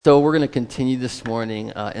So we're going to continue this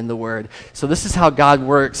morning in the Word. So this is how God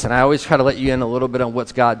works, and I always try to let you in a little bit on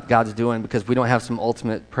what's God's doing, because we don't have some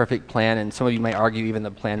ultimate perfect plan, and some of you might argue even the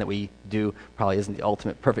plan that we do probably isn't the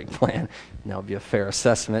ultimate perfect plan. And that would be a fair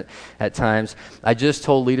assessment at times. I just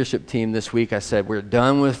told leadership team this week, I said, we're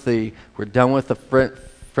done with the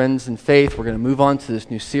Friends in Faith. We're going to move on to this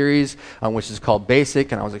new series, which is called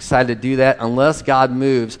Basic, and I was excited to do that, unless God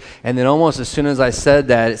moves. And then almost as soon as I said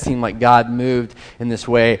that, it seemed like God moved in this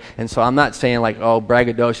way. And so I'm not saying like,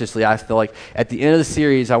 braggadociously. I feel like at the end of the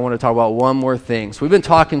series, I want to talk about one more thing. So we've been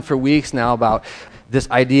talking for weeks now about this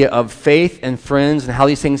idea of faith and friends and how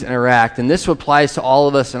these things interact. And this applies to all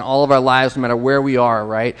of us in all of our lives, no matter where we are,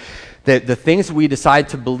 right? That the things that we decide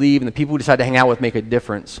to believe and the people we decide to hang out with make a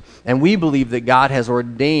difference. And we believe that God has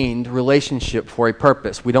ordained relationship for a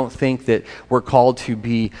purpose. We don't think that we're called to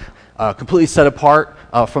be completely set apart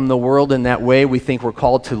from the world in that way. We think we're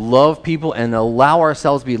called to love people and allow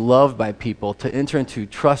ourselves to be loved by people, to enter into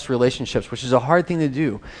trust relationships, which is a hard thing to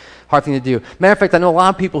do. Matter of fact, I know a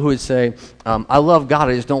lot of people who would say, I love God,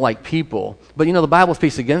 I just don't like people. But the Bible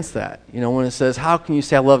speaks against that. When it says, how can you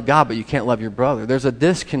say I love God, but you can't love your brother? There's a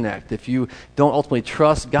disconnect. If you don't ultimately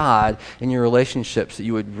trust God in your relationships, that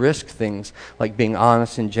you would risk things like being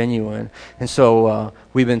honest and genuine. And so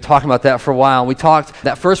we've been talking about that for a while. We talked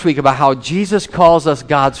that first week about how Jesus calls us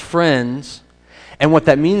God's friends. And what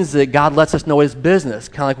that means is that God lets us know his business,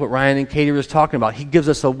 kind of like what Ryan and Katie were just talking about. He gives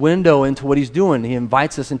us a window into what he's doing. He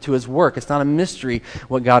invites us into his work. It's not a mystery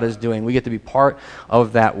what God is doing. We get to be part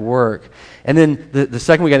of that work. And then the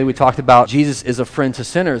second week, I think we talked about Jesus is a friend to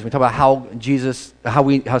sinners. We talked about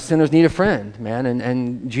how sinners need a friend, man.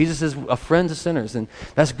 And Jesus is a friend to sinners. And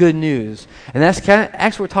that's good news. And that's kind of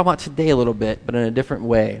actually what we're talking about today a little bit, but in a different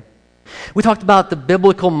way. We talked about the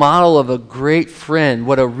biblical model of a great friend,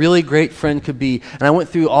 what a really great friend could be. And I went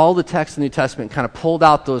through all the texts in the New Testament, kind of pulled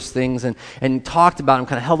out those things and talked about them,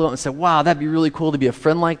 kind of held them up and said, wow, that'd be really cool to be a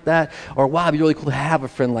friend like that. Or wow, it'd be really cool to have a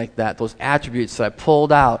friend like that. Those attributes that I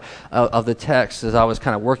pulled out of the text as I was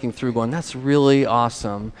kind of working through going, that's really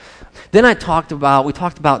awesome. Then we talked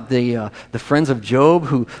about the friends of Job,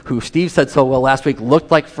 who Steve said so well last week,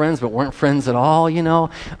 looked like friends but weren't friends at all,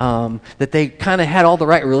 that they kind of had all the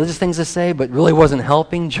right religious things to say, but really wasn't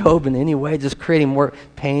helping Job in any way, just creating more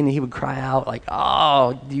pain. And he would cry out like,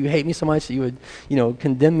 oh, do you hate me so much that you would,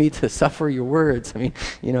 condemn me to suffer your words? I mean,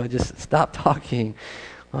 just stop talking.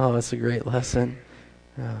 Oh, it's a great lesson.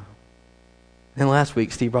 Then last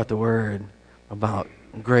week, Steve brought the word about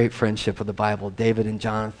great friendship of the Bible, David and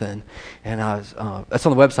Jonathan. And that's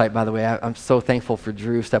on the website, by the way. I'm so thankful for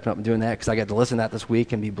Drew stepping up and doing that, because I got to listen to that this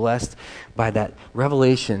week and be blessed by that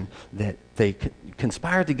revelation that they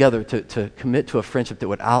conspired together to commit to a friendship that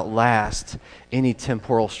would outlast any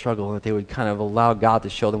temporal struggle, and that they would kind of allow God to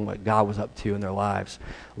show them what God was up to in their lives,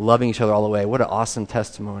 loving each other all the way. What an awesome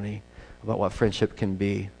testimony about what friendship can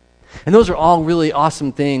be. And those are all really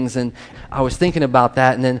awesome things, and I was thinking about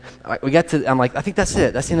that, and then I'm like, I think that's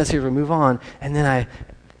it. That's the end of the series. We'll move on. And then I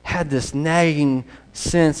had this nagging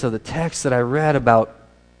sense of the text that I read about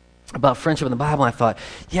friendship in the Bible, and I thought,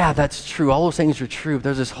 yeah, that's true. All those things are true, but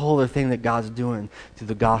there's this whole other thing that God's doing through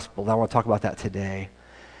the gospel. I want to talk about that today.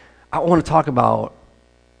 I want to talk about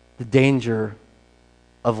the danger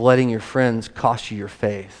of letting your friends cost you your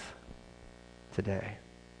faith today.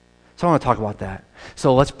 So I want to talk about that.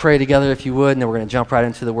 So let's pray together if you would, and then we're going to jump right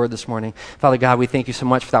into the Word this morning. Father God, we thank you so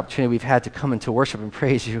much for the opportunity we've had to come into worship and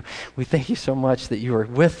praise you. We thank you so much that you are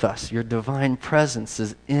with us. Your divine presence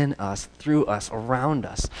is in us, through us, around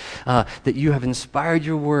us. That you have inspired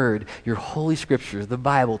your Word, your holy scriptures, the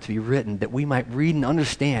Bible, to be written, that we might read and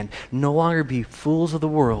understand, no longer be fools of the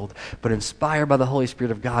world, but inspired by the Holy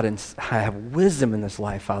Spirit of God and have wisdom in this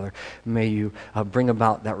life, Father. May you bring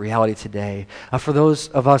about that reality today. For those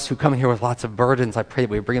of us who come here with lots of burdens, I pray that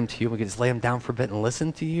we bring them to you. We can just lay them down for a bit and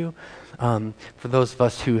listen to you. For those of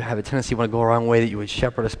us who have a tendency to want to go a wrong way, that you would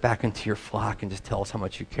shepherd us back into your flock and just tell us how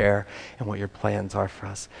much you care and what your plans are for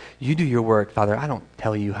us. You do your work, Father. I don't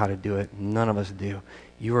tell you how to do it. None of us do.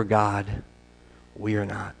 You are God. We are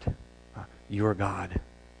not. You are God.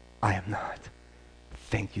 I am not.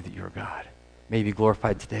 Thank you that you are God. May you be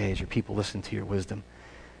glorified today as your people listen to your wisdom.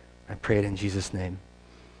 I pray it in Jesus' name.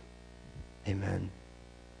 Amen.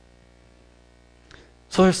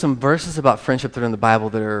 So there's some verses about friendship that are in the Bible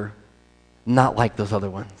that are not like those other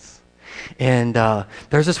ones. And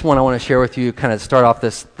there's this one I want to share with you, kind of start off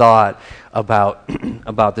this thought. about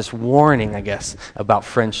about this warning, I guess, about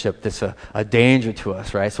friendship that's a danger to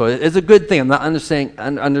us, right? So it's a good thing. I'm not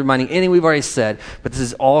undermining anything we've already said, but this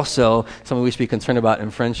is also something we should be concerned about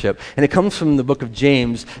in friendship. And it comes from the book of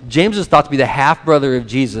James. James is thought to be the half-brother of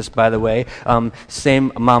Jesus, by the way.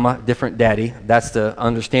 Same mama, different daddy. That's the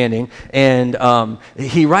understanding. And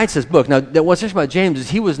he writes this book. Now, what's interesting about James is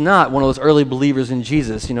he was not one of those early believers in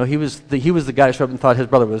Jesus. You know, he was the guy who showed up and thought his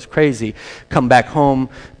brother was crazy. Come back home,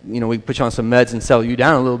 you know, we put you on some meds and settle you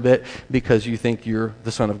down a little bit because you think you're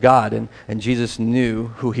the Son of God. And Jesus knew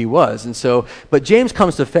who he was. And so, but James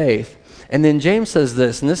comes to faith. And then James says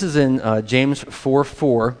this, and this is in James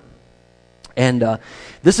 4:4. And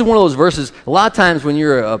this is one of those verses, a lot of times when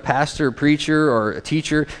you're a pastor, preacher, or a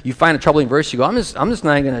teacher, you find a troubling verse, you go, I'm just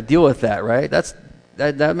not going to deal with that, right?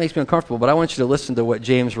 That makes me uncomfortable, but I want you to listen to what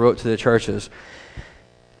James wrote to the churches.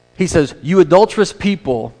 He says, "You adulterous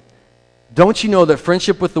people, don't you know that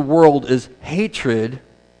friendship with the world is hatred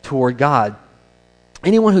toward God?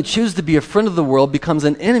 Anyone who chooses to be a friend of the world becomes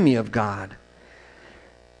an enemy of God."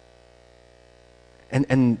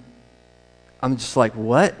 And I'm just like,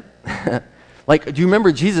 what? Like, do you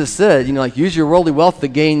remember Jesus said, you know, like, use your worldly wealth to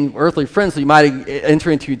gain earthly friends so you might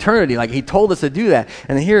enter into eternity. Like, he told us to do that.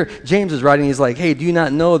 And here, James is writing, he's like, hey, do you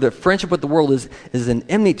not know that friendship with the world is an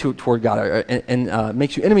enmity toward God and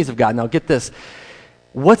makes you enemies of God? Now, get this.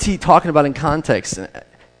 What's he talking about in context?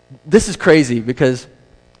 This is crazy because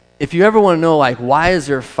if you ever want to know, like, why is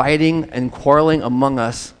there fighting and quarreling among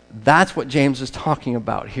us, that's what James is talking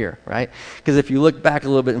about here, right? Because if you look back a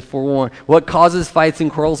little bit in 4:1, what causes fights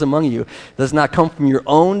and quarrels among you does not come from your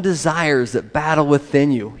own desires that battle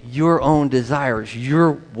within you. Your own desires,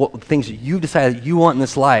 things that you've decided you want in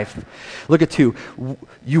this life. Look at 2.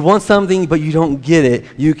 You want something, but you don't get it.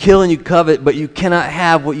 You kill and you covet, but you cannot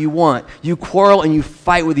have what you want. You quarrel and you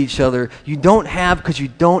fight with each other. You don't have because you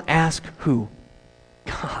don't ask who?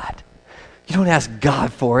 God. You don't ask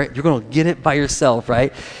God for it. You're going to get it by yourself,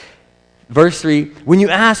 right? Verse 3, when you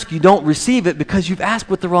ask, you don't receive it because you've asked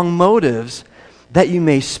with the wrong motives, that you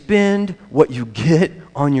may spend what you get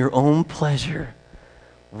on your own pleasure.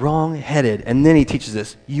 Wrong-headed. And then he teaches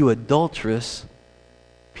this, you adulterous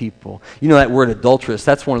people. You know that word adulterous,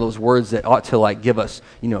 that's one of those words that ought to like give us,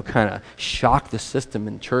 you know, kind of shock the system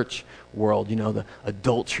in church world, you know, the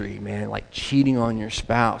adultery, man, like cheating on your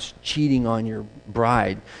spouse, cheating on your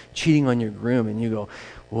bride, cheating on your groom, and you go,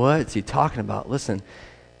 what's he talking about? Listen,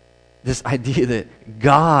 this idea that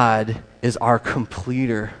God is our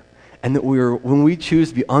completer, and that when we choose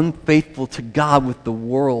to be unfaithful to God with the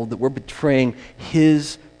world, that we're betraying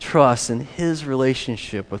His trust and His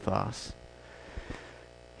relationship with us.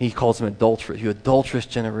 He calls them adulterous. You adulterous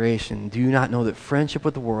generation. Do you not know that friendship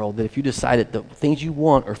with the world, that if you decide that the things you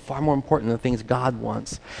want are far more important than the things God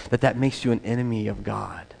wants, that makes you an enemy of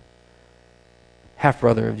God?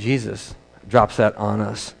 Half-brother of Jesus drops that on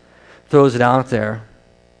us, throws it out there.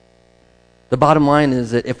 The bottom line is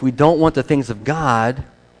that if we don't want the things of God,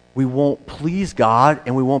 we won't please God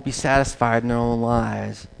and we won't be satisfied in our own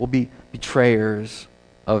lives. We'll be betrayers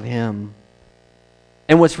of Him.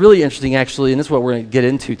 And what's really interesting, actually, and this is what we're going to get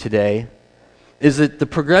into today, is that the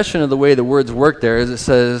progression of the way the words work there is it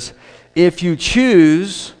says, if you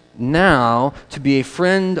choose now to be a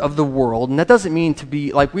friend of the world, and that doesn't mean to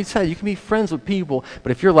be, like we said, you can be friends with people,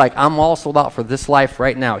 but if you're like, I'm all sold out for this life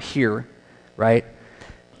right now, here, right?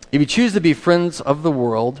 If you choose to be friends of the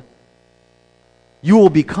world, you will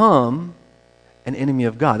become an enemy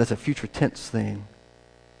of God. That's a future tense thing.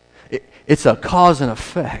 It's a cause and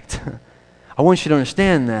effect. I want you to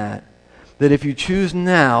understand that if you choose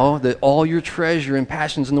now that all your treasure and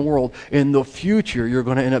passions in the world, in the future, you're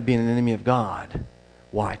going to end up being an enemy of God.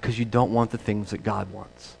 Why? Because you don't want the things that God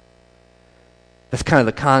wants. That's kind of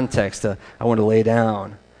the context I want to lay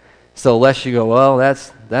down. So lest you go, well,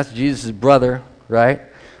 that's Jesus' brother, right?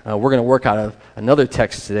 We're going to work out of another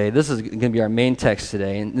text today. This is going to be our main text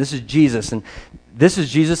today, and this is Jesus. And this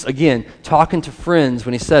is Jesus, again, talking to friends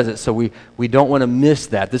when he says it, so we don't want to miss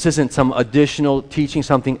that. This isn't some additional teaching,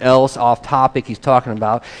 something else off topic he's talking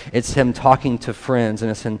about. It's him talking to friends, and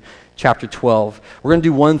it's in chapter 12. We're going to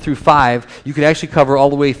do 1 through 5. You could actually cover all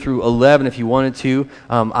the way through 11 if you wanted to.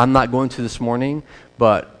 I'm not going to this morning,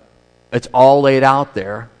 but it's all laid out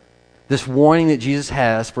there. This warning that Jesus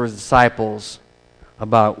has for his disciples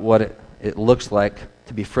about what it looks like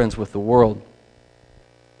to be friends with the world.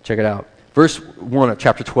 Check it out. Verse 1 of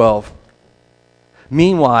chapter 12.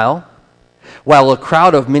 Meanwhile, while a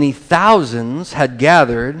crowd of many thousands had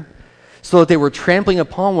gathered, so that they were trampling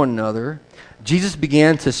upon one another, Jesus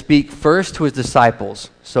began to speak first to his disciples.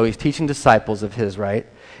 So he's teaching disciples of his, right?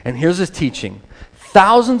 And here's his teaching.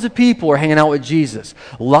 Thousands of people are hanging out with Jesus.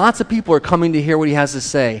 Lots of people are coming to hear what he has to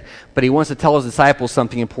say, but he wants to tell his disciples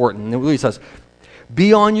something important. And he says,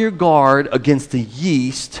 be on your guard against the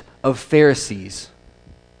yeast of Pharisees.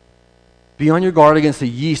 Be on your guard against the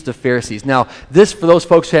yeast of Pharisees. Now, this, for those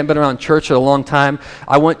folks who haven't been around church in a long time,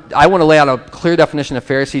 I want to lay out a clear definition of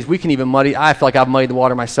Pharisees. We can even I feel like I've muddied the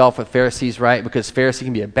water myself with Pharisees, right? Because Pharisee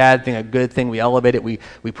can be a bad thing, a good thing. We elevate it, we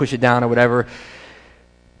push it down or whatever.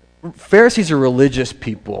 Pharisees are religious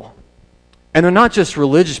people. And they're not just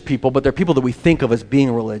religious people, but they're people that we think of as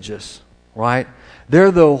being religious, right?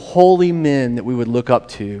 They're the holy men that we would look up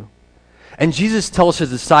to. And Jesus tells his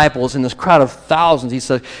disciples in this crowd of thousands,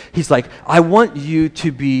 he's like, I want you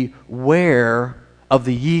to be aware of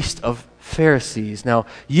the yeast of Pharisees. Now,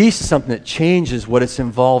 yeast is something that changes what it's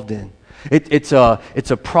involved in. It's a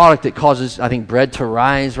product that causes, I think, bread to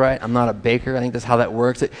rise, right? I'm not a baker. I think that's how that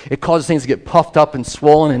works. It causes things to get puffed up and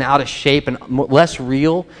swollen and out of shape and less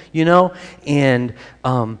real,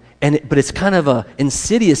 but it's kind of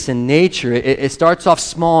insidious in nature. It starts off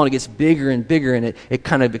small and it gets bigger and bigger, and it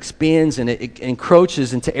kind of expands and it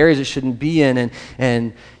encroaches into areas it shouldn't be in,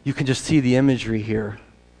 and you can just see the imagery here.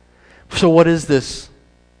 So what is this?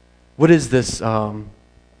 What is this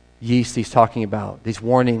yeast he's talking about? He's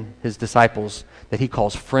warning his disciples that he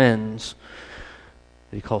calls friends,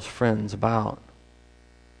 about.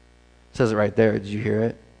 It says it right there. Did you hear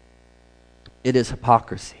it? It is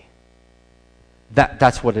hypocrisy.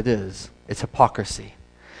 That's what it is. It's hypocrisy.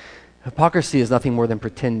 Hypocrisy is nothing more than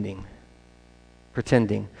pretending.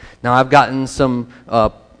 Now, I've gotten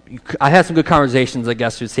I had some good conversations, I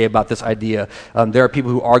guess you'd say, about this idea. There are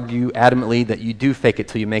people who argue adamantly that you do fake it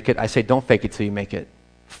till you make it. I say don't fake it till you make it.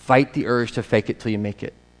 Fight the urge to fake it till you make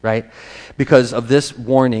it, right? Because of this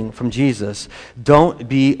warning from Jesus, don't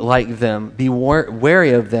be like them. Be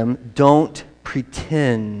wary of them. Don't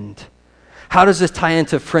pretend. How does this tie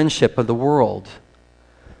into friendship of the world?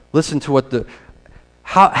 Listen to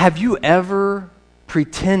have you ever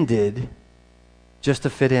pretended just to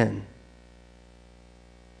fit in?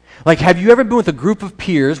 Like, have you ever been with a group of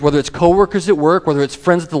peers, whether it's coworkers at work, whether it's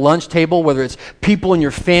friends at the lunch table, whether it's people in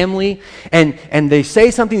your family, and they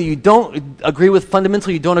say something that you don't agree with,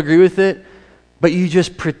 fundamentally you don't agree with it, but you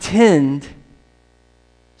just pretend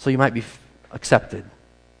so you might be accepted?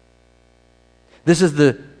 This is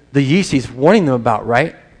the yeast he's warning them about,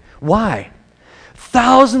 right? Why?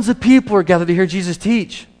 Thousands of people are gathered to hear Jesus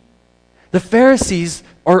teach. The Pharisees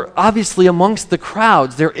are obviously amongst the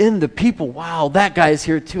crowds. They're in the people. Wow, that guy is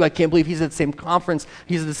here too. I can't believe he's at the same conference.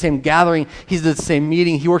 He's at the same gathering. He's at the same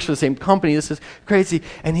meeting. He works for the same company. This is crazy.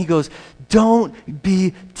 And he goes, don't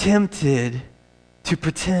be tempted to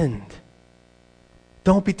pretend.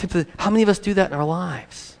 Don't be tempted. How many of us do that in our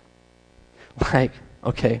lives? Like,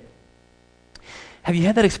 okay. Have you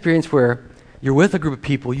had that experience where you're with a group of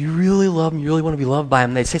people, you really love them, you really want to be loved by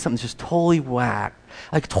them, and they say something just totally whack,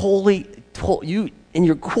 like totally, you in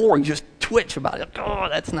your core, you just twitch about it. Oh,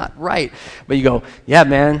 that's not right. But you go, yeah,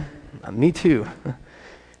 man, me too.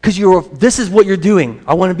 Because this is what you're doing.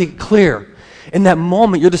 I want to be clear. In that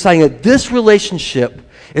moment, you're deciding that this relationship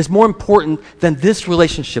is more important than this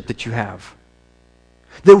relationship that you have.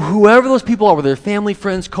 That whoever those people are, whether they're family,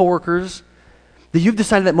 friends, coworkers, that you've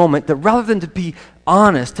decided at that moment that rather than to be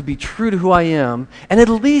honest, to be true to who I am, and at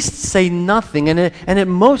least say nothing, and at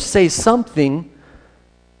most say something,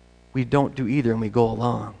 we don't do either and we go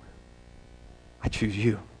along. I choose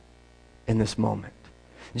you in this moment.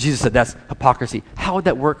 Jesus said that's hypocrisy. How would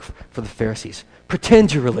that work for the Pharisees?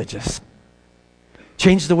 Pretend you're religious.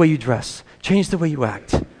 Change the way you dress. Change the way you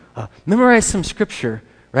act. Memorize some scripture,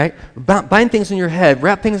 right? Bind things in your head.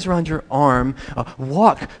 Wrap things around your arm.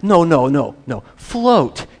 Walk. No.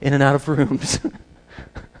 Float in and out of rooms.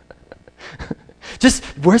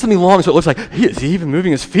 Just wear something long so it looks like, is he even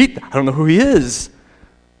moving his feet? I don't know who he is.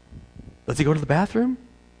 Does he go to the bathroom?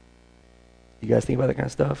 You guys think about that kind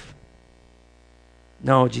of stuff?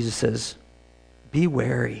 No, Jesus says, be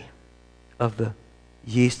wary of the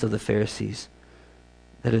yeast of the Pharisees.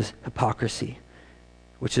 That is hypocrisy,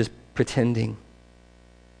 which is pretending.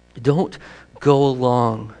 Don't go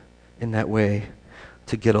along in that way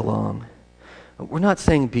to get along. We're not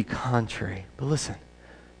saying be contrary, but listen,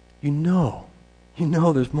 you know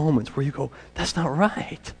there's moments where you go, that's not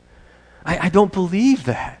right. I don't believe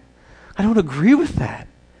that. I don't agree with that.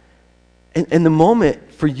 And the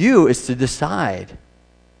moment for you is to decide,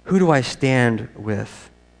 who do I stand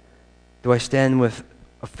with? Do I stand with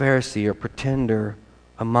a Pharisee, a pretender,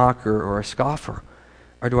 a mocker, or a scoffer?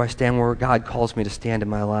 Or do I stand where God calls me to stand in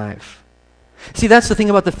my life? See, that's the thing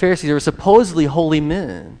about the Pharisees. They were supposedly holy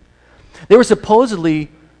men. They were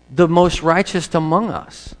supposedly the most righteous among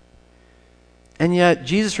us. And yet,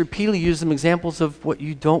 Jesus repeatedly used them examples of what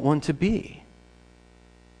you don't want to be.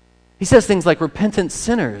 He says things like, repentant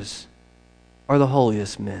sinners are the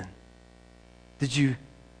holiest men. Did you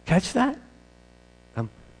catch that?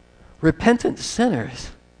 Repentant sinners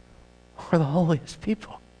are the holiest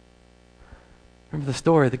people. Remember the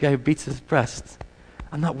story, the guy who beats his breast.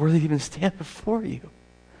 I'm not worthy to even stand before you.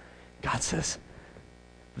 God says,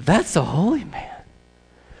 that's a holy man.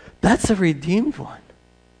 That's a redeemed one.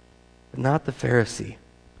 But not the Pharisee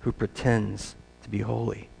who pretends to be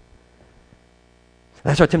holy.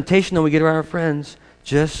 That's our temptation when we get around our friends.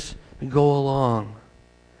 Just go along.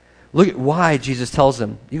 Look at why Jesus tells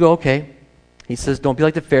them. You go, okay. He says, don't be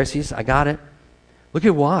like the Pharisees. I got it. Look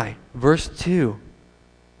at why. Verse 2.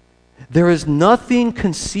 There is nothing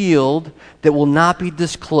concealed that will not be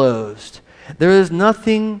disclosed. There is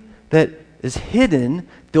nothing that is hidden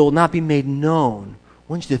that will not be made known.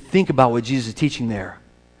 I want you to think about what Jesus is teaching there.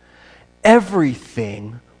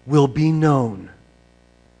 Everything will be known.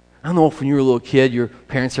 I don't know if when you were a little kid, your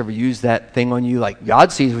parents ever used that thing on you, like,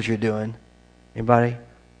 God sees what you're doing. Anybody?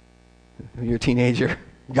 You're a teenager.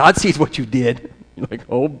 God sees what you did. You're like,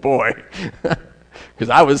 oh boy. Because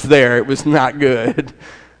I was there. It was not good.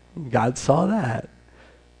 God saw that.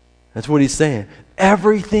 That's what he's saying.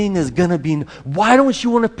 Everything is going to be... Why don't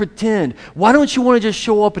you want to pretend? Why don't you want to just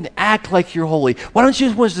show up and act like you're holy? Why don't you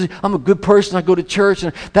just want to say, I'm a good person, I go to church,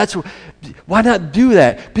 and that's... Why not do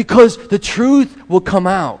that? Because the truth will come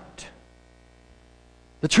out.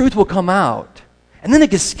 The truth will come out. And then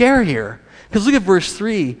it gets scarier. Because look at verse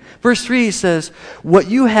 3. Verse 3 says, what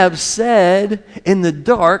you have said in the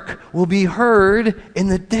dark will be heard in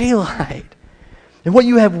the daylight. And what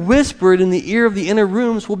you have whispered in the ear of the inner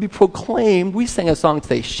rooms will be proclaimed. We sang a song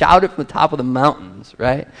today, shout it from the top of the mountains,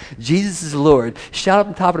 right? Jesus is Lord. Shout it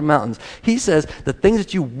from the top of the mountains. He says the things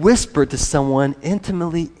that you whisper to someone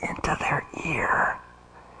intimately into their ear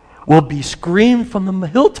will be screamed from the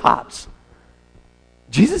hilltops.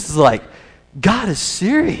 Jesus is like, God is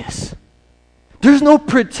serious. There's no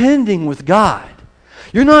pretending with God.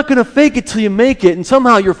 You're not going to fake it till you make it, and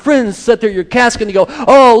somehow your friends sit there at your casket and you go,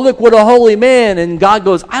 oh, look what a holy man, and God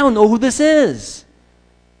goes, I don't know who this is.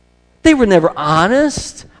 They were never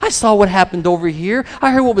honest. I saw what happened over here.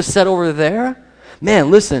 I heard what was said over there.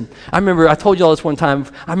 Man, listen, I told you all this one time.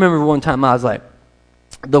 I remember one time I was like,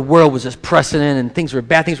 the world was just pressing in and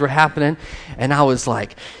bad things were happening. And I was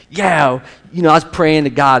like, yeah, I was praying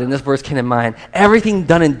to God and this verse came to mind. Everything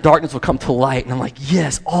done in darkness will come to light. And I'm like,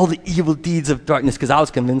 yes, all the evil deeds of darkness, because I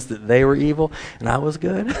was convinced that they were evil and I was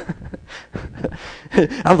good.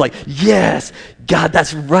 I was like, yes, God,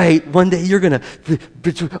 that's right. One day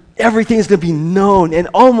everything's going to be known. And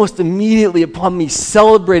almost immediately upon me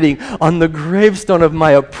celebrating on the gravestone of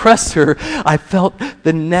my oppressor, I felt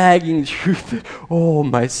the nagging truth that, oh,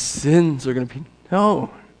 my sins are going to be known.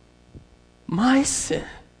 My sin,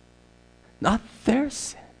 not their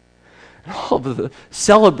sin. And all of the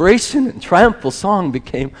celebration and triumphal song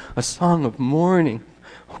became a song of mourning.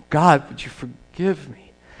 Oh, God, would you forgive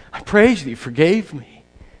me? I praise you, you forgave me.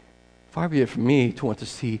 Far be it from me to want to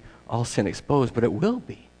see all sin exposed, but it will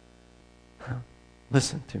be.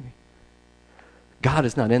 Listen to me. God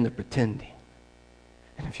is not in the pretending.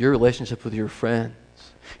 And if your relationship with your friends,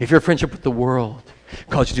 if your friendship with the world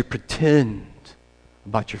causes you to pretend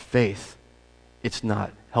about your faith, it's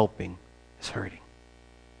not helping, it's hurting.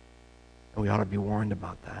 And we ought to be warned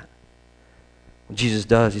about that. What Jesus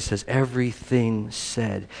does, he says, everything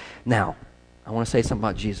said. Now, I want to say something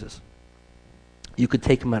about Jesus. You could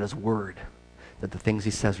take him at his word that the things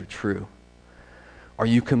he says are true. Or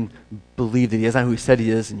you can believe that he is not who he said he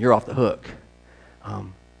is and you're off the hook.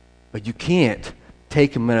 But you can't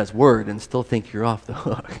take him at his word and still think you're off the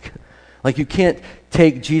hook. Like you can't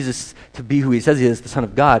take Jesus to be who he says he is, the Son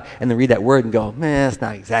of God, and then read that word and go, man, that's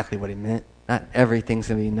not exactly what he meant. Not everything's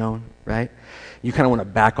going to be known, right? You kind of want to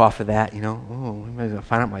back off of that, oh, everybody's going to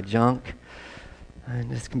find out my junk.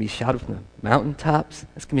 And it's going to be shouted from the mountaintops.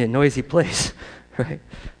 It's going to be a noisy place, right?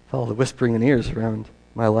 With all the whispering in ears around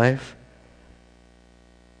my life.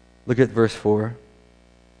 Look at verse 4.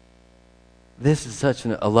 This is such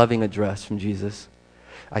a loving address from Jesus.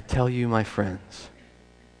 I tell you, my friends,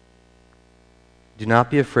 do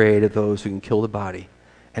not be afraid of those who can kill the body,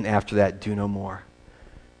 and after that, do no more.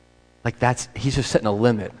 He's just setting a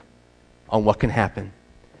limit on what can happen.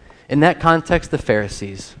 In that context, the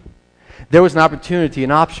Pharisees, there was an opportunity,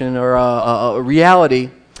 an option, or a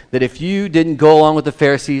reality that if you didn't go along with the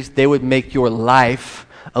Pharisees, they would make your life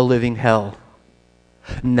a living hell.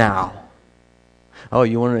 Now, oh,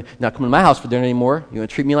 you want to not come to my house for dinner anymore? You want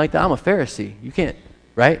to treat me like that? I'm a Pharisee. You can't,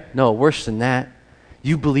 right? No, worse than that.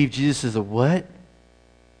 You believe Jesus is a what?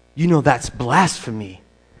 You know that's blasphemy.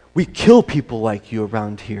 We kill people like you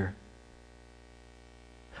around here.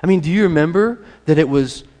 I mean, do you remember that it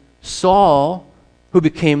was Saul who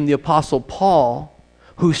became the Apostle Paul,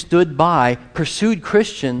 who stood by, pursued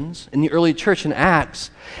Christians in the early church in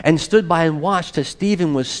Acts, and stood by and watched as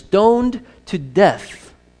Stephen was stoned to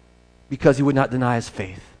death because he would not deny his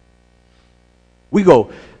faith? We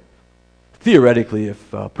go, theoretically,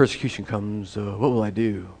 if persecution comes, what will I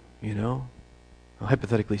do? You know?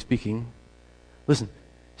 Hypothetically speaking. Listen,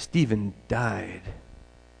 Stephen died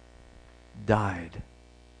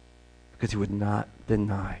because he would not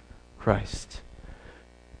deny Christ.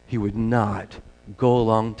 He would not go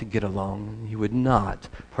along to get along. He would not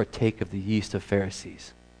partake of the yeast of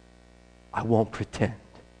Pharisees. I won't pretend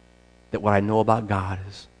that what I know about God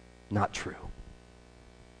is not true.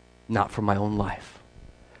 Not for my own life.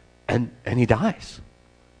 And he dies.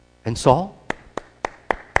 And Saul,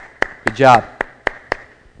 good job.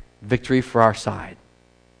 Victory for our side.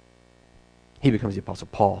 He becomes the Apostle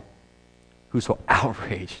Paul, who's so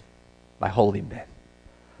outraged by holy men,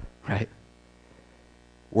 right?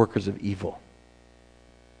 Workers of evil.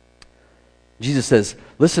 Jesus says,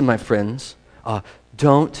 listen, my friends,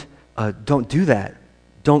 don't do that.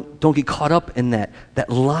 Don't get caught up in that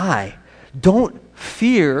lie. Don't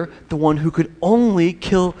fear the one who could only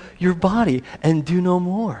kill your body and do no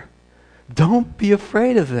more. Don't be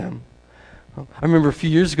afraid of them. I remember a few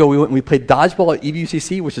years ago we went and we played dodgeball at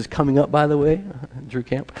EBUCC, which is coming up, by the way, Drew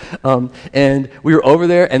Camp. And we were over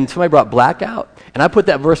there, and somebody brought Blackout, and I put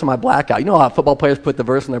that verse on my Blackout. You know how football players put the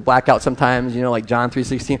verse on their Blackout sometimes, you know, like John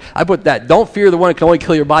 3:16. I put that, don't fear the one who can only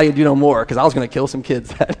kill your body and do no more, because I was going to kill some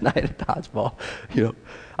kids that night at dodgeball. You know,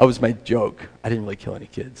 that was my joke. I didn't really kill any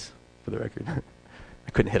kids, for the record.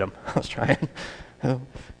 I couldn't hit them. I was trying.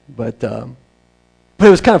 But it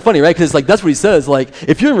was kind of funny, right? Because that's what he says. Like,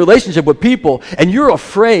 if you're in a relationship with people and you're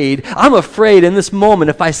afraid, I'm afraid in this moment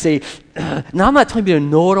if I say, now I'm not telling you to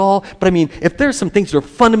know it all, but I mean, if there's some things that are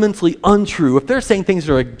fundamentally untrue, if they're saying things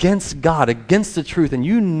that are against God, against the truth, and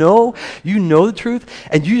you know the truth,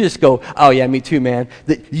 and you just go, oh yeah, me too, man,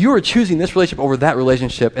 that you are choosing this relationship over that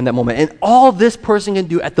relationship in that moment. And all this person can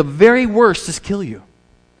do at the very worst is kill you.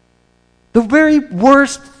 The very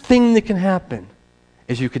worst thing that can happen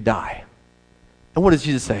is you could die. And what does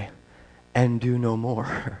Jesus say? And do no more.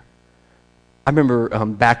 I remember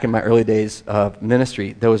back in my early days of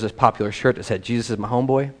ministry, there was this popular shirt that said, Jesus is my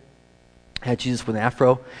homeboy. It had Jesus with an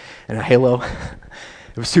afro and a halo.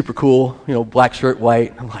 It was super cool, you know, black shirt,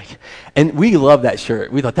 white. And we loved that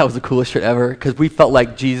shirt. We thought that was the coolest shirt ever because we felt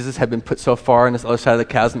like Jesus had been put so far on this other side of the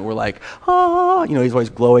chasm. We're like, ah, you know, he's always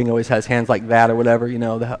glowing, always has hands like that or whatever, you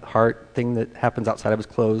know, the heart thing that happens outside of his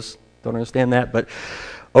clothes. Don't understand that, but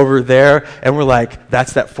over there, and we're like,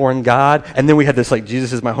 that's that foreign God. And then we had this, like,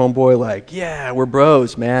 Jesus is my homeboy, like, yeah, we're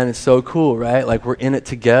bros, man. It's so cool, right? Like, we're in it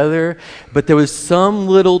together. But there was some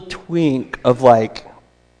little twink of, like,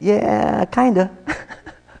 yeah, kind of.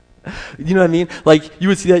 You know what I mean? Like, you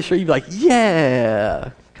would see that shirt, you'd be like,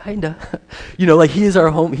 yeah, kind of. You know, like, he is our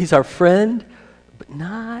home, he's our friend, but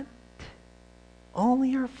not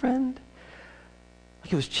only our friend.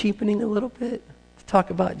 Like, it was cheapening a little bit to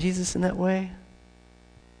talk about Jesus in that way.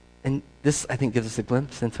 And this, I think, gives us a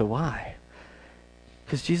glimpse into why.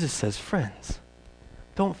 Because Jesus says, friends,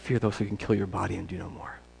 don't fear those who can kill your body and do no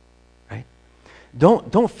more. Right?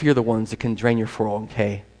 Don't fear the ones that can drain your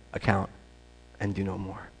 401k account and do no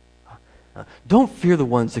more. Don't fear the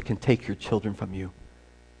ones that can take your children from you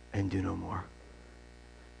and do no more.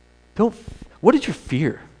 What is your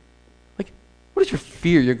fear? Like, what is your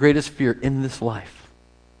fear, your greatest fear in this life?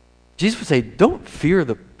 Jesus would say, don't fear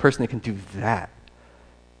the person that can do that.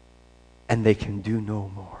 And they can do no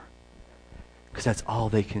more. Because that's all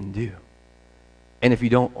they can do. And if you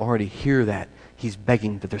don't already hear that, he's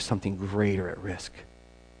begging that there's something greater at risk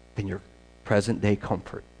than your present day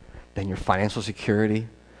comfort, than your financial security,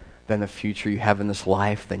 than the future you have in this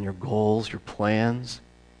life, than your goals, your plans,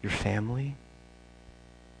 your family,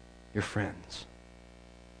 your friends.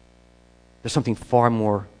 There's something far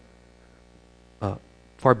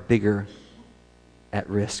bigger at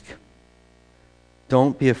risk.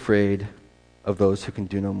 Don't be afraid of those who can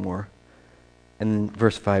do no more. And in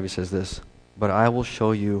verse 5 he says this, but I will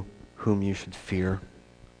show you whom you should fear.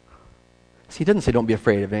 See, he doesn't say don't be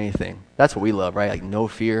afraid of anything. That's what we love, right? Like no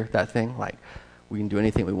fear, that thing. Like we can do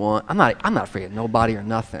anything we want. I'm not afraid of nobody or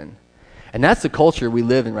nothing. And that's the culture we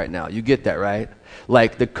live in right now. You get that, right?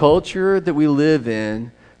 Like the culture that we live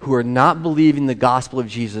in who are not believing the gospel of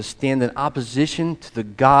Jesus stand in opposition to the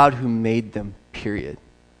God who made them, period.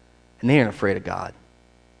 And they aren't afraid of God.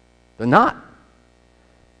 They're not.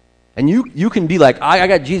 And you can be like, I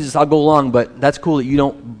got Jesus, I'll go along, but that's cool that you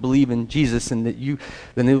don't believe in Jesus and that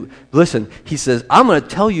listen, he says, I'm going to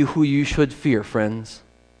tell you who you should fear, friends.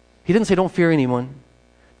 He didn't say don't fear anyone.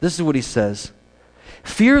 This is what he says.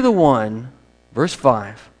 Fear the one, verse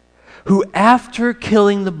 5, who after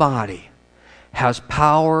killing the body has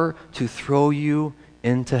power to throw you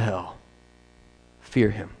into hell. Fear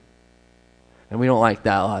him. And we don't like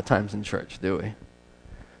that a lot of times in church, do we?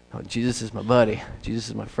 Oh, Jesus is my buddy. Jesus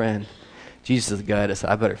is my friend. Jesus is the guy that said,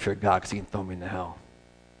 I better fear God because he can throw me into hell.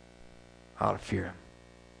 I ought to fear him.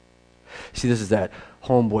 See, this is that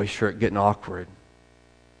homeboy shirt getting awkward.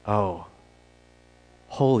 Oh,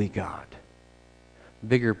 holy God.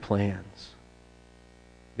 Bigger plans,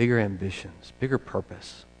 bigger ambitions, bigger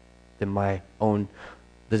purpose than my own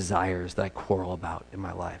desires that I quarrel about in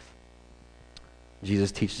my life.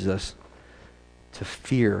 Jesus teaches us to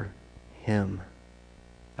fear him.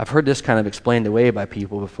 I've heard this kind of explained away by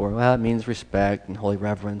people before. Well, it means respect and holy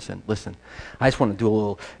reverence. And listen, I just want to do a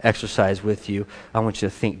little exercise with you. I want you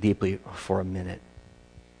to think deeply for a minute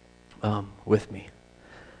with me.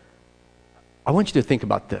 I want you to think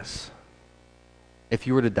about this. If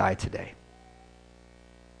you were to die today,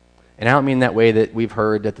 and I don't mean that way that we've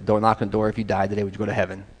heard at the door, knock on the door, if you died today, would you go to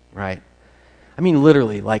heaven, right? I mean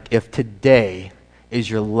literally, like if today is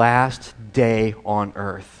your last day on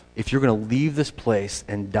earth, if you're going to leave this place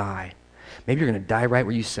and die, maybe you're going to die right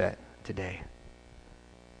where you sat today.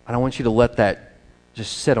 I don't want you to let that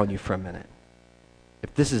just sit on you for a minute.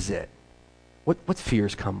 If this is it, what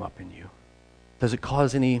fears come up in you? Does it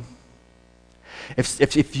cause any...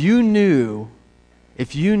 If you knew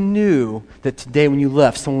that today when you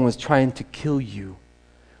left someone was trying to kill you,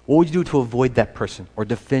 what would you do to avoid that person or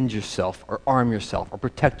defend yourself or arm yourself or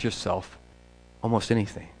protect yourself? Almost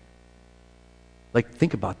anything. Like,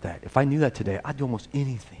 think about that. If I knew that today, I'd do almost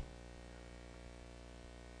anything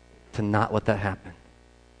to not let that happen.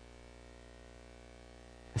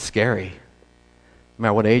 It's scary, no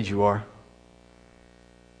matter what age you are.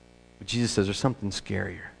 But Jesus says there's something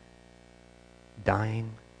scarier. Dying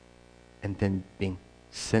and then being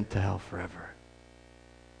sent to hell forever.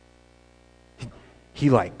 He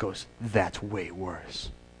like goes, that's way worse.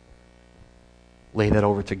 Lay that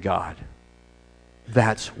over to God.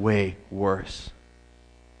 That's way worse.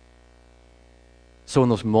 So in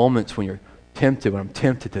those moments when you're tempted, when I'm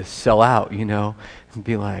tempted to sell out, and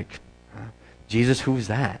be like, Jesus, who's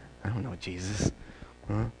that? I don't know Jesus.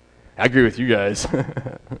 I agree with you guys.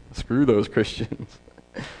 Screw those Christians.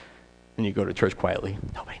 And you go to church quietly.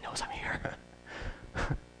 Nobody knows I'm here.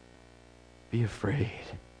 Be afraid.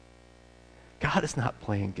 God is not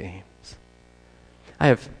playing games. I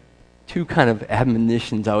have two kind of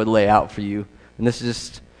admonitions I would lay out for you. And this is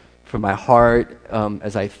just from my heart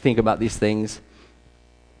as I think about these things.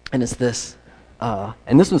 And it's this.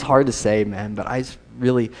 And this one's hard to say, man, but I just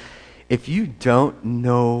really, if you don't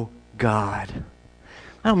know God,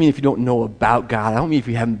 I don't mean if you don't know about God. I don't mean if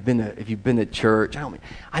you've been to church.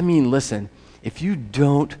 I mean, listen, if you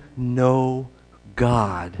don't know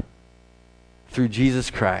God through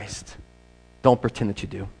Jesus Christ, don't pretend that you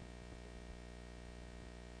do.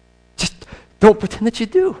 Just don't pretend that you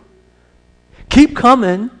do. Keep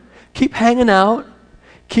coming. Keep hanging out.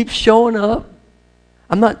 Keep showing up.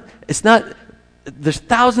 There's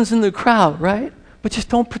thousands in the crowd, right? But just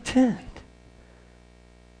don't pretend.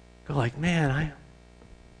 Go like, man, I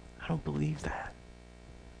don't believe that.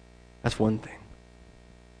 That's one thing.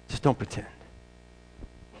 Just don't pretend.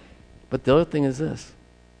 But the other thing is this.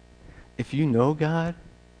 If you know God,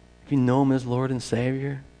 if you know him as Lord and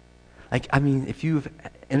Savior, if you've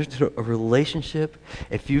entered into a relationship,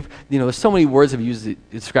 if there's so many words I've used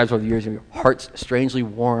that describes over the years, your heart's strangely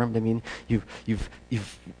warmed. I mean, you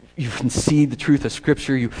can see the truth of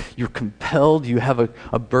Scripture. You're compelled. You have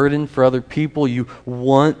a burden for other people. You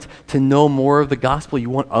want to know more of the gospel. You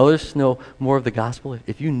want others to know more of the gospel.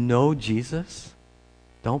 If you know Jesus,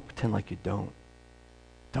 don't pretend like you don't.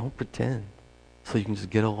 Don't pretend so you can just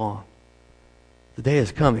get along. The day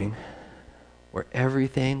is coming where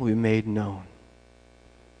everything will be made known.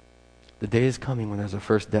 The day is coming when there's a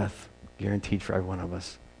first death guaranteed for every one of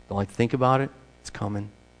us. Don't like to think about it. It's coming.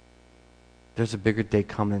 There's a bigger day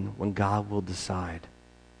coming when God will decide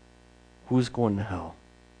who's going to hell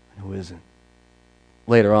and who isn't.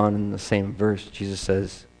 Later on in the same verse, Jesus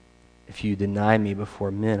says, if you deny me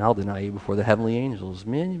before men, I'll deny you before the heavenly angels.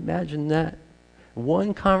 Man, imagine that.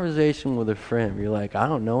 One conversation with a friend where you're like, I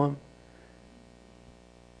don't know him,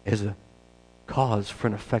 is a cause for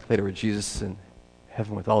an effect later with Jesus in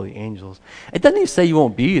heaven with all the angels. It doesn't even say you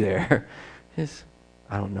won't be there. It's,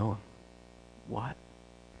 I don't know him. What?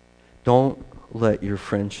 Don't let your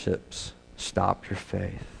friendships stop your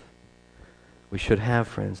faith. we should have,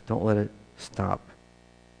 friends. Don't let it stop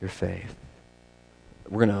your faith.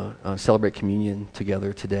 We're going to celebrate communion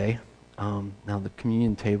together today. Now, the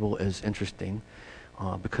communion table is interesting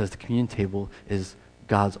because the communion table is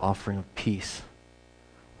God's offering of peace,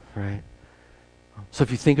 right? So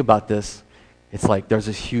if you think about this, it's like there's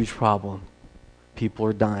this huge problem. People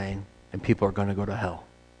are dying, and people are going to go to hell.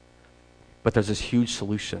 But there's this huge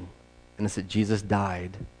solution, and it's that Jesus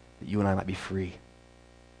died that you and I might be free.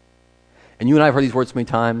 And you and I have heard these words many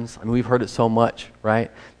times. I mean, we've heard it so much,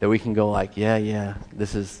 right? That we can go like, yeah,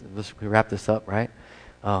 let's wrap this up, right?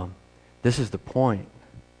 This is the point.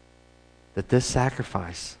 That this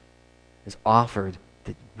sacrifice is offered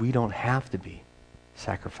that we don't have to be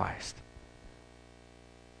sacrificed.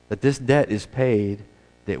 That this debt is paid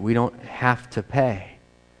that we don't have to pay.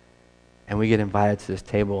 And we get invited to this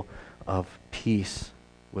table of peace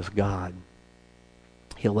with God.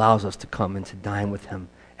 He allows us to come and to dine with him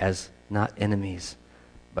as not enemies,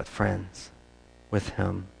 but friends with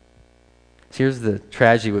him. So here's the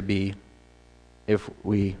tragedy would be if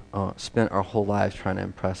we spent our whole lives trying to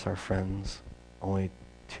impress our friends only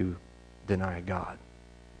to deny God.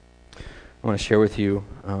 I want to share with you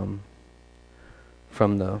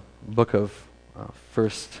from the book of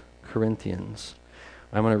 1 Corinthians.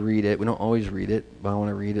 I want to read it. We don't always read it, but I want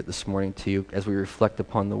to read it this morning to you as we reflect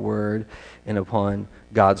upon the Word and upon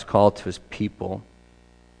God's call to his people.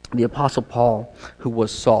 The Apostle Paul, who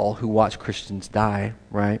was Saul, who watched Christians die,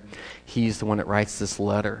 right? He's the one that writes this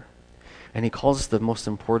letter. And he calls us the most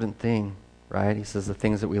important thing, right? He says the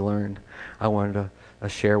things that we learned, I wanted to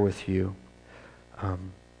share with you.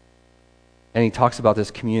 And he talks about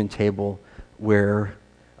this communion table where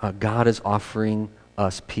God is offering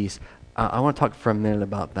us peace. I want to talk for a minute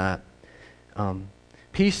about that.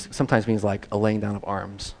 Peace sometimes means like a laying down of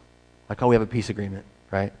arms. Like, oh, we have a peace agreement,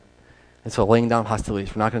 right? And so laying down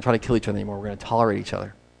hostilities. We're not going to try to kill each other anymore. We're going to tolerate each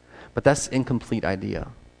other. But that's an incomplete idea.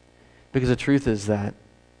 Because the truth is that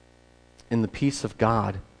in the peace of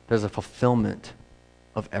God, there's a fulfillment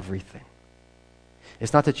of everything.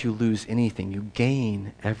 It's not that you lose anything. You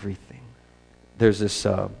gain everything. There's this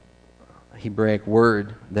Hebraic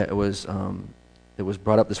word that was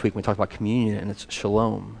brought up this week when we talked about communion, and it's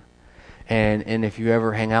shalom. And if you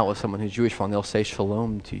ever hang out with someone who's Jewish, they'll say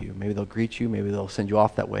shalom to you. Maybe they'll greet you. Maybe they'll send you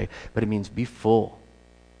off that way. But it means be full.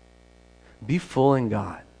 Be full in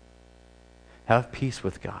God. Have peace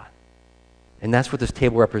with God. And that's what this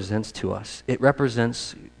table represents to us. It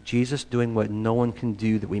represents Jesus doing what no one can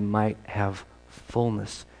do, that we might have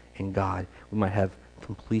fullness in God. We might have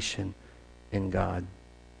completion in God.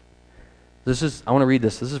 I want to read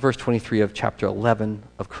this. This is verse 23 of chapter 11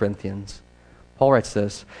 of Corinthians. Paul writes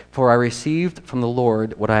this, "For I received from the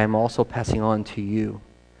Lord what I am also passing on to you,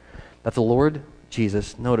 that the Lord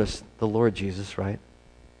Jesus," notice the Lord Jesus, right?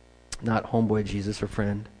 Not homeboy Jesus or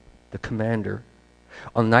friend, the commander.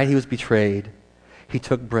 "On the night he was betrayed, he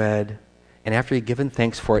took bread, and after he had given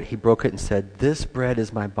thanks for it, he broke it and said, 'This bread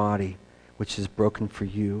is my body, which is broken for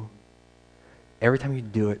you. Every time you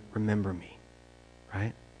do it, remember me.'"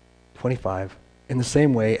 Right? 25. "In the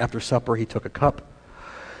same way, after supper, he took a cup.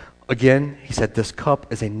 Again, he said, 'This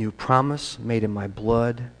cup is a new promise made in my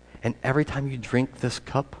blood, and every time you drink this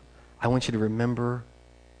cup, I want you to remember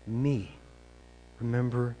me.'"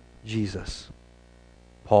 Remember Jesus.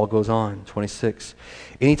 Paul goes on, 26.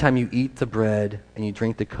 "Anytime you eat the bread and you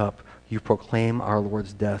drink the cup, you proclaim our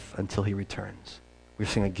Lord's death until he returns." We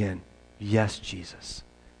sing again, "Yes, Jesus.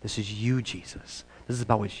 This is you, Jesus. This is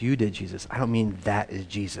about what you did, Jesus. I don't mean that is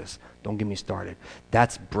Jesus. Don't get me started.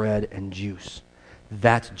 That's bread and juice.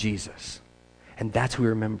 That's Jesus. And that's who we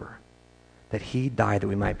remember. That he died that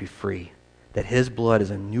we might be free. That his blood is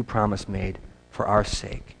a new promise made for our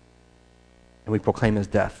sake. And we proclaim his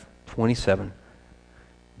death." 27.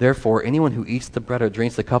 "Therefore, anyone who eats the bread or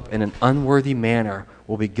drinks the cup in an unworthy manner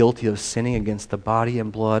will be guilty of sinning against the body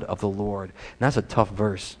and blood of the Lord." And that's a tough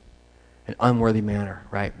verse. An unworthy manner,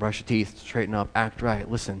 right? Brush your teeth, straighten up, act right.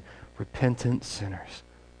 Listen, repentant sinners.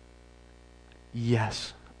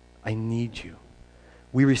 Yes, I need you.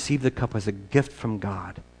 We receive the cup as a gift from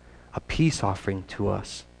God, a peace offering to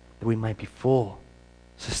us, that we might be full,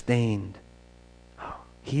 sustained,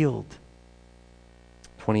 healed.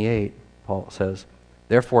 28, Paul says,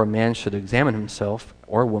 "Therefore a man should examine himself,"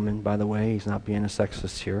 or a woman, by the way, he's not being a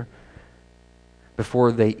sexist here,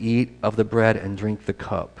 "before they eat of the bread and drink the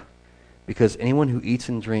cup. Because anyone who eats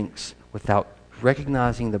and drinks without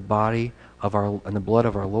recognizing the body of and the blood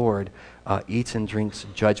of our Lord eats and drinks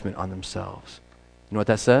judgment on themselves." You know what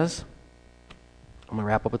that says? I'm going to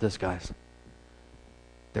wrap up with this, guys.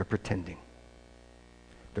 They're pretending.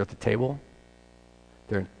 They're at the table.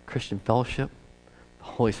 They're in Christian fellowship. The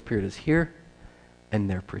Holy Spirit is here. and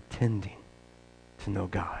they're pretending to know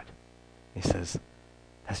God. He says,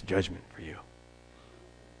 that's judgment for you.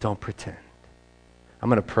 Don't pretend. I'm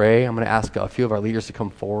going to pray. I'm going to ask a few of our leaders to come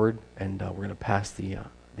forward, and we're going to pass the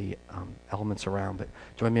elements around. But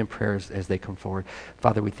join me in prayers as they come forward.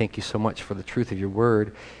 Father, we thank you so much for the truth of your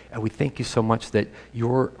word. And we thank you so much that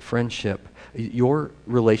your friendship, your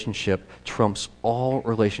relationship trumps all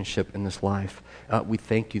relationship in this life. We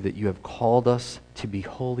thank you that you have called us to be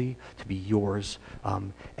holy, to be yours,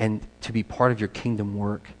 and to be part of your kingdom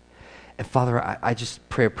work. And Father, I just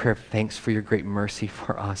pray a prayer of thanks for your great mercy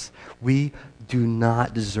for us. We do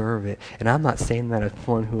not deserve it. And I'm not saying that as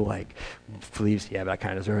one who believes, yeah, but I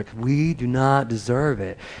kind of deserve it. We do not deserve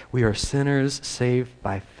it. We are sinners saved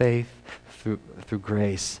by faith through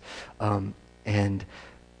grace. And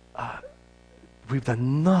we've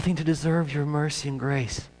done nothing to deserve your mercy and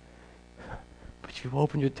grace. But you've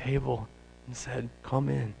opened your table and said, come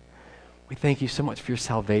in. We thank you so much for your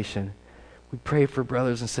salvation. We pray for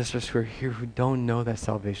brothers and sisters who are here who don't know that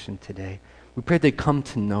salvation today. We pray they come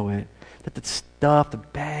to know it. That the stuff, the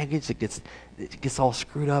baggage that gets all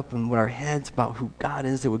screwed up in our heads about who God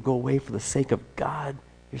is, that would go away for the sake of God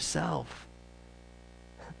yourself.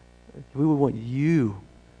 We would want you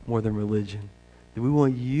more than religion. That we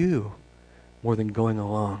want you more than going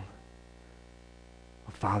along.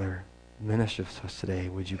 Oh, Father, minister to us today,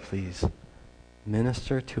 would you please?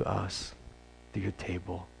 Minister to us through your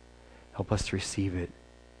table. Help us to receive it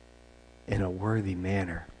in a worthy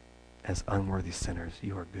manner as unworthy sinners.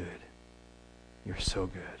 You are good. You're so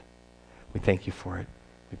good. We thank you for it.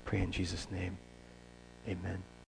 We pray in Jesus' name. Amen.